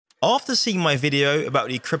After seeing my video about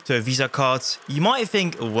the crypto Visa cards, you might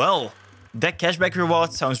think, well, that cashback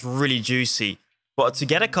reward sounds really juicy, but to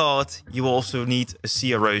get a card, you also need a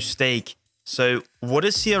CRO stake. So what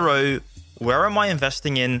is CRO, where am I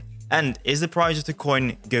investing in, and is the price of the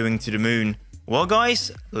coin going to the moon? Well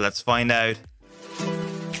guys, let's find out.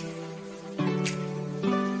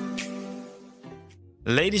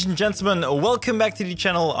 Ladies and gentlemen, welcome back to the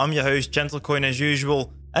channel. I'm your host, Gentlecoin as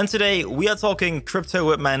usual. And today we are talking crypto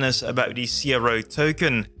with madness about the CRO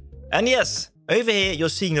token. And yes, over here you're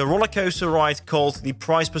seeing a roller coaster ride called the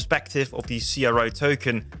price perspective of the CRO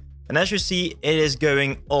token. And as you see, it is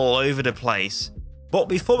going all over the place. But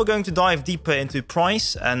before we're going to dive deeper into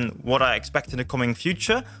price and what I expect in the coming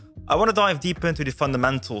future, I want to dive deeper into the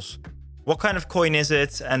fundamentals. What kind of coin is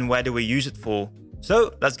it and where do we use it for?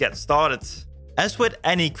 So let's get started. As with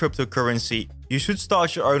any cryptocurrency, you should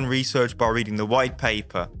start your own research by reading the white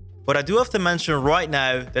paper. But I do have to mention right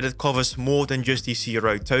now that it covers more than just the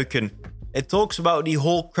CRO token. It talks about the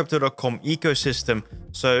whole Crypto.com ecosystem,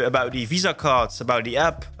 so about the Visa cards, about the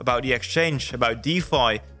app, about the exchange, about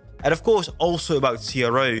DeFi, and of course also about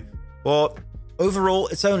CRO. But overall,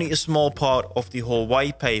 it's only a small part of the whole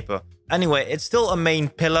white paper. Anyway, it's still a main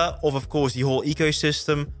pillar of course, the whole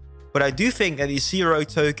ecosystem. But I do think that the CRO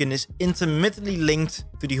token is intermittently linked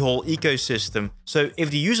to the whole ecosystem. So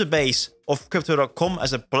if the user base of Crypto.com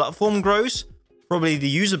as a platform grows, probably the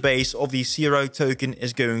user base of the CRO token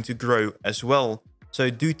is going to grow as well. So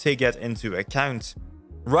do take that into account.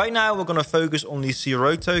 Right now, we're going to focus on the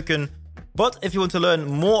CRO token. But if you want to learn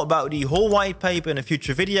more about the whole white paper in a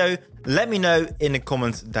future video, let me know in the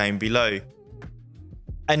comments down below.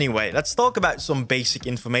 Anyway, let's talk about some basic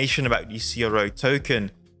information about the CRO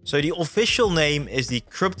token. So the official name is the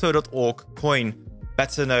Crypto.org coin,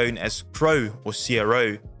 better known as CRO or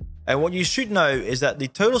CRO. And what you should know is that the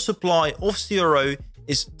total supply of CRO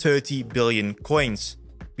is 30 billion coins.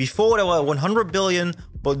 Before there were 100 billion,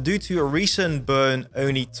 but due to a recent burn,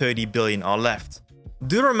 only 30 billion are left.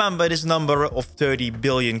 Do remember this number of 30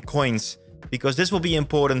 billion coins, because this will be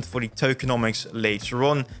important for the tokenomics later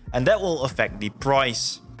on, and that will affect the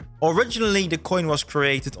price. Originally, the coin was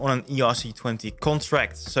created on an ERC20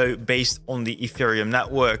 contract, so based on the Ethereum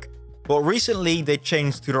network. But recently, they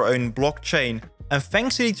changed to their own blockchain. And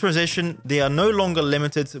thanks to the transition, they are no longer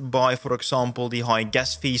limited by, for example, the high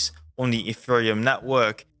gas fees on the Ethereum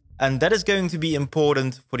network. And that is going to be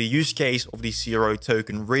important for the use case of the CRO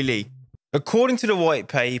token, really. According to the white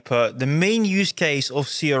paper, the main use case of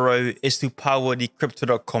CRO is to power the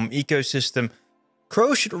Crypto.com ecosystem.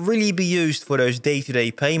 CRO should really be used for those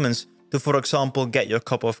day-to-day payments to, for example, get your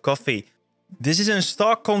cup of coffee. This is in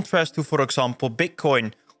stark contrast to, for example,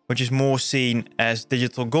 Bitcoin, which is more seen as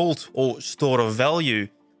digital gold or store of value.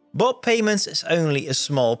 But payments is only a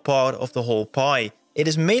small part of the whole pie. It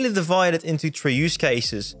is mainly divided into three use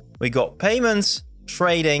cases. We got payments,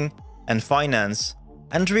 trading, and finance.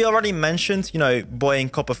 And we already mentioned, buying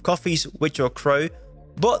cup of coffees with your CRO.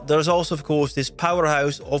 But there's also, of course, this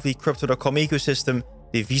powerhouse of the Crypto.com ecosystem,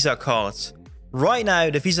 the Visa cards. Right now,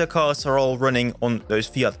 the Visa cards are all running on those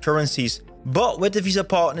fiat currencies. But with the Visa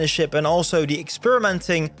partnership and also the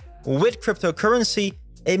experimenting with cryptocurrency,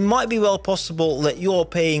 it might be well possible that you're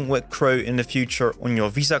paying with CRO in the future on your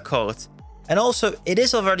Visa card. And also, it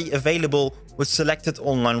is already available with selected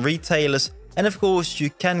online retailers. And of course, you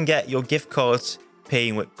can get your gift cards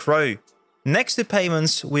paying with CRO. Next to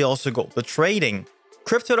payments, we also got the trading.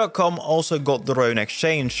 Crypto.com also got their own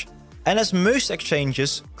exchange. And as most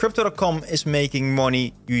exchanges, Crypto.com is making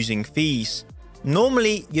money using fees.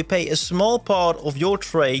 Normally, you pay a small part of your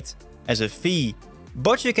trade as a fee,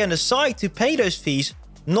 but you can decide to pay those fees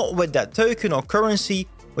not with that token or currency,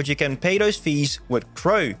 but you can pay those fees with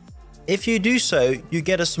CRO. If you do so, you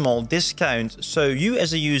get a small discount, so you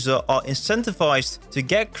as a user are incentivized to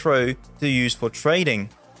get CRO to use for trading.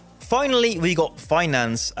 Finally, we got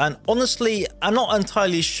finance, and honestly, I'm not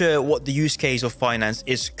entirely sure what the use case of finance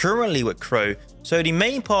is currently with CRO, so the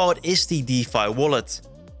main part is the DeFi wallet.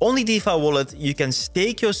 On the DeFi wallet, you can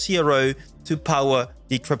stake your CRO to power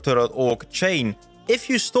the Crypto.org chain. If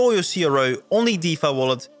you store your CRO on the DeFi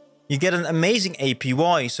wallet, you get an amazing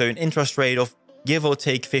APY, so an interest rate of give or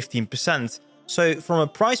take 15%. So from a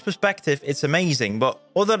price perspective, it's amazing, but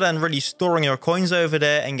other than really storing your coins over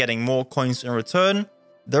there and getting more coins in return,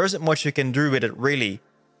 there isn't much you can do with it really.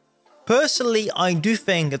 Personally, I do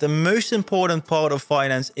think that the most important part of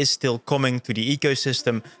finance is still coming to the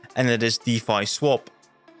ecosystem, and it is DeFi swap.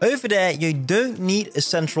 Over there, you don't need a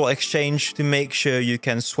central exchange to make sure you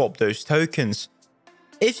can swap those tokens.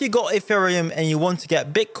 If you got Ethereum and you want to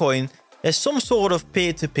get Bitcoin, there's some sort of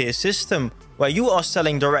peer-to-peer system where you are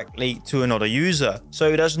selling directly to another user,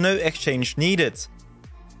 so there's no exchange needed.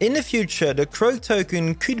 In the future, the CRO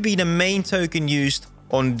token could be the main token used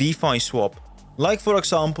on DeFi swap. Like for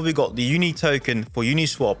example, we got the Uni token for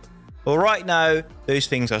Uniswap. But right now, those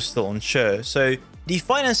things are still unsure. So the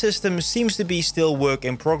finance system seems to be still work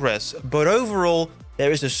in progress, but overall,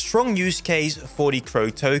 there is a strong use case for the CRO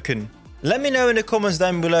token. Let me know in the comments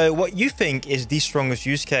down below what you think is the strongest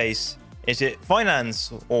use case. Is it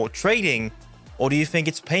finance or trading, or do you think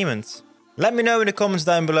it's payments? Let me know in the comments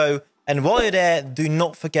down below, and while you're there, do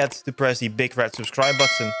not forget to press the big red subscribe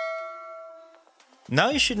button. Now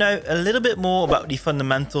you should know a little bit more about the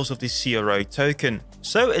fundamentals of the CRO token.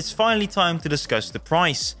 So it's finally time to discuss the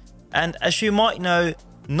price. And as you might know,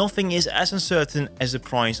 nothing is as uncertain as the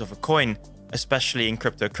price of a coin, especially in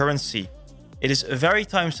cryptocurrency. It is very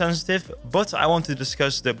time sensitive, but I want to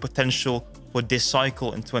discuss the potential for this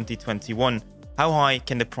cycle in 2021. How high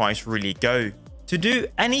can the price really go? To do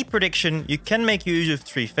any prediction, you can make use of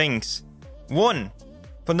three things. 1.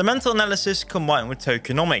 Fundamental analysis combined with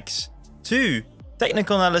tokenomics. 2.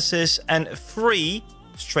 Technical analysis. And 3.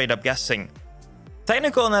 Straight up guessing.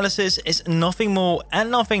 Technical analysis is nothing more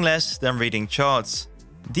and nothing less than reading charts.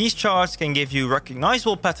 These charts can give you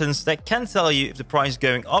recognizable patterns that can tell you if the price is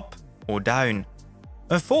going up or down.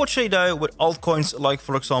 Unfortunately though, with altcoins like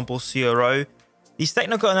for example CRO, these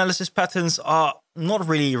technical analysis patterns are not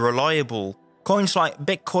really reliable. Coins like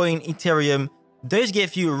Bitcoin, Ethereum, those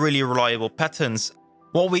give you really reliable patterns.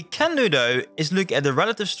 What we can do though is look at the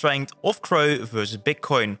relative strength of CRO versus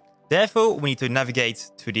Bitcoin. Therefore, we need to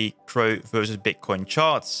navigate to the CRO versus Bitcoin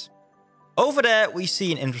charts. Over there, we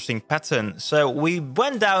see an interesting pattern. So we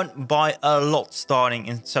went down by a lot starting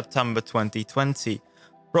in September 2020.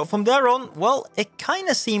 But from there on, well, it kind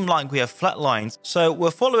of seemed like we have flatlined. So we're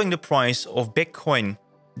following the price of Bitcoin.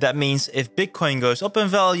 That means if Bitcoin goes up in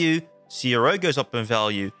value, CRO goes up in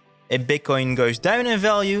value. If Bitcoin goes down in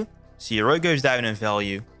value, CRO goes down in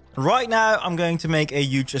value. Right now, I'm going to make a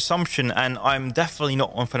huge assumption, and I'm definitely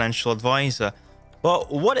not a financial advisor.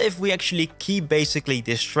 But what if we actually keep basically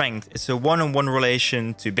this strength? It's a one-on-one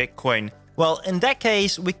relation to Bitcoin. Well, in that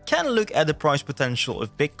case, we can look at the price potential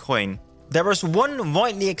of Bitcoin. There is one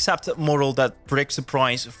widely accepted model that predicts the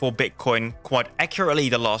price for Bitcoin quite accurately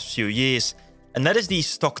the last few years, and that is the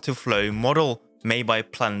stock-to-flow model made by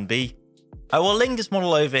Plan B. I will link this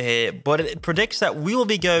model over here, but it predicts that we will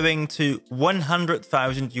be going to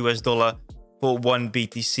 100,000 US dollar for one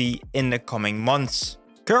BTC in the coming months.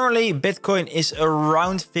 Currently, Bitcoin is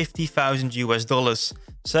around 50,000 US dollars,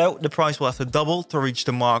 so the price will have to double to reach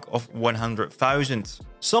the mark of 100,000.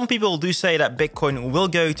 Some people do say that Bitcoin will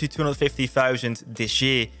go to 250,000 this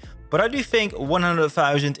year, but I do think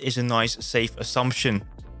 100,000 is a nice safe assumption.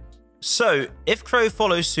 So, if CRO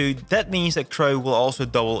follows suit, that means that CRO will also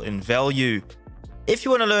double in value. If you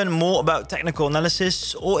want to learn more about technical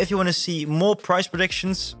analysis, or if you want to see more price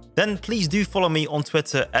predictions, then please do follow me on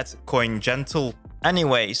Twitter at CoinGentle.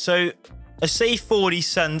 Anyway, so a safe 40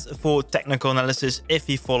 cents for technical analysis if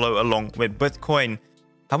you follow along with Bitcoin.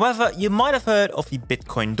 However, you might have heard of the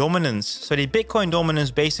Bitcoin dominance. So the Bitcoin dominance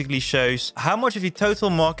basically shows how much of the total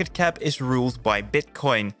market cap is ruled by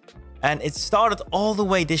Bitcoin. And it started all the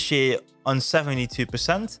way this year on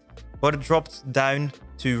 72%, but it dropped down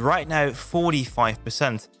to right now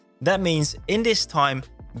 45%. That means in this time,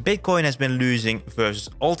 Bitcoin has been losing versus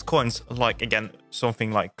altcoins like, again,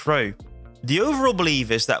 something like CRO. The overall belief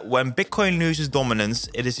is that when Bitcoin loses dominance,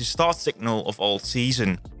 it is the start signal of alt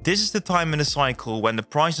season. This is the time in the cycle when the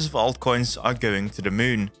prices of altcoins are going to the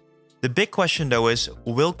moon. The big question though is,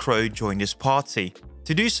 will CRO join this party?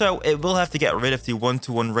 To do so, it will have to get rid of the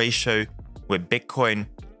 1-to-1 ratio with Bitcoin.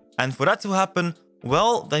 And for that to happen,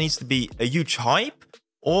 well, there needs to be a huge hype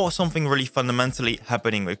or something really fundamentally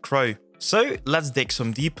happening with CRO. So let's dig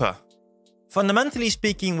some deeper. Fundamentally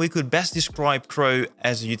speaking, we could best describe CRO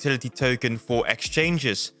as a utility token for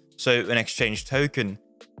exchanges, so an exchange token.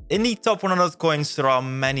 In the top 100 coins, there are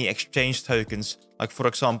many exchange tokens. Like for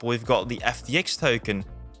example, we've got the FTX token,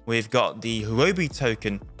 we've got the Huobi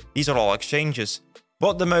token. These are all exchanges.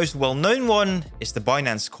 But the most well-known one is the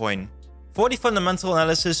Binance coin. For the fundamental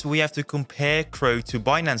analysis, we have to compare CRO to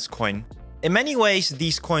Binance coin. In many ways,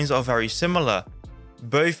 these coins are very similar.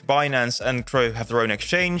 Both Binance and CRO have their own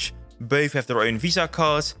exchange, both have their own Visa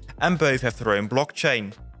cards, and both have their own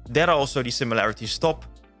blockchain. There are also the similarities stop.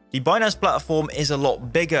 The Binance platform is a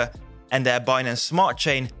lot bigger, and their Binance Smart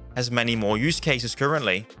Chain has many more use cases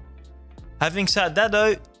currently. Having said that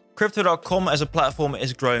though, Crypto.com as a platform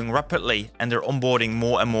is growing rapidly and they're onboarding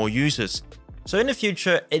more and more users. So in the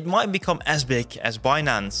future, it might become as big as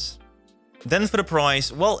Binance. Then for the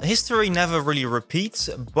price, well, history never really repeats,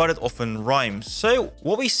 but it often rhymes. So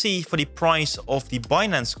what we see for the price of the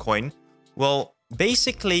Binance coin, well,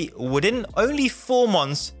 basically within only 4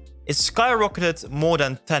 months, it skyrocketed more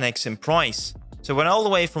than 10x in price. So it went all the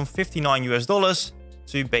way from $59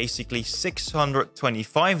 to basically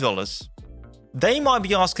 $625. They might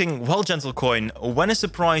be asking, well, Gentlecoin, when is the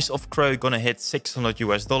price of CRO gonna hit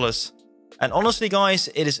 $600? And honestly, guys,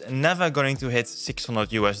 it is never going to hit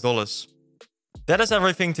 $600. That has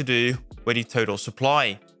everything to do with the total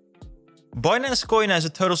supply. Binance Coin has a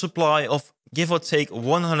total supply of give or take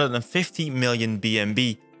 150 million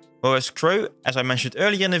BNB, whereas CRO, as I mentioned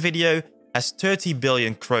earlier in the video, has 30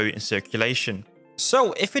 billion CRO in circulation.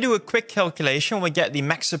 So if we do a quick calculation, we get the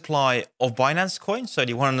max supply of Binance Coin, so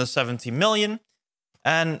the 170 million,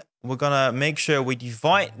 and we're gonna make sure we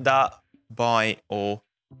divide that by our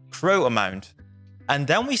CRO amount. And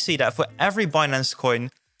then we see that for every Binance Coin,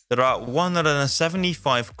 there are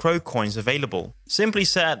 175 CRO coins available. Simply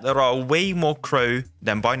said, there are way more CRO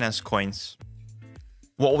than Binance coins.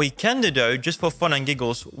 What we can do though, just for fun and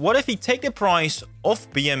giggles, what if we take the price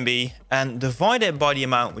of BNB and divide it by the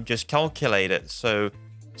amount we just calculated? So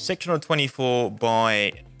 624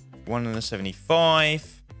 by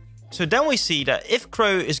 175. So then we see that if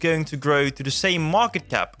CRO is going to grow to the same market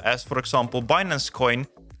cap as, for example, Binance Coin,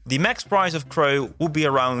 the max price of CRO will be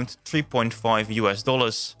around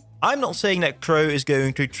 $3.5. I'm not saying that CRO is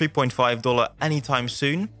going to $3.5 anytime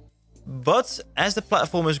soon, but as the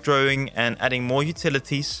platform is growing and adding more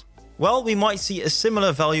utilities, well, we might see a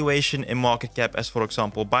similar valuation in market cap as, for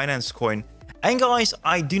example, Binance Coin. And guys,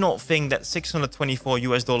 I do not think that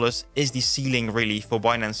 $624 is the ceiling really for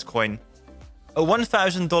Binance Coin. A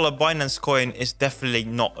 $1,000 Binance Coin is definitely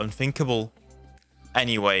not unthinkable.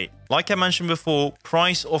 Anyway, like I mentioned before,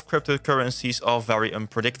 price of cryptocurrencies are very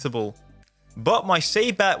unpredictable. But my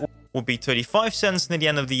safe bet will be 35 cents near the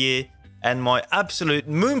end of the year, and my absolute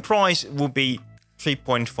moon price will be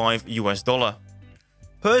 $3.5.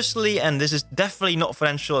 Personally, and this is definitely not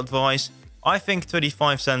financial advice, I think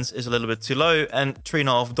 35 cents is a little bit too low and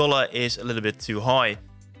 $3.5 is a little bit too high.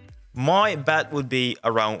 My bet would be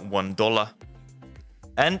around $1.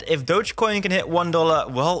 And if Dogecoin can hit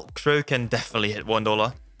 $1, well, CRO can definitely hit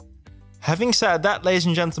 $1. Having said that, ladies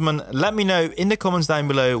and gentlemen, let me know in the comments down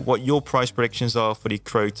below what your price predictions are for the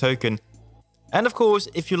CRO token. And of course,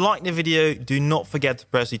 if you liked the video, do not forget to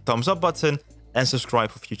press the thumbs up button and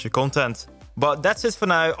subscribe for future content. But that's it for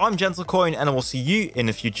now. I'm Gentlecoin and I will see you in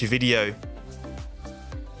a future video.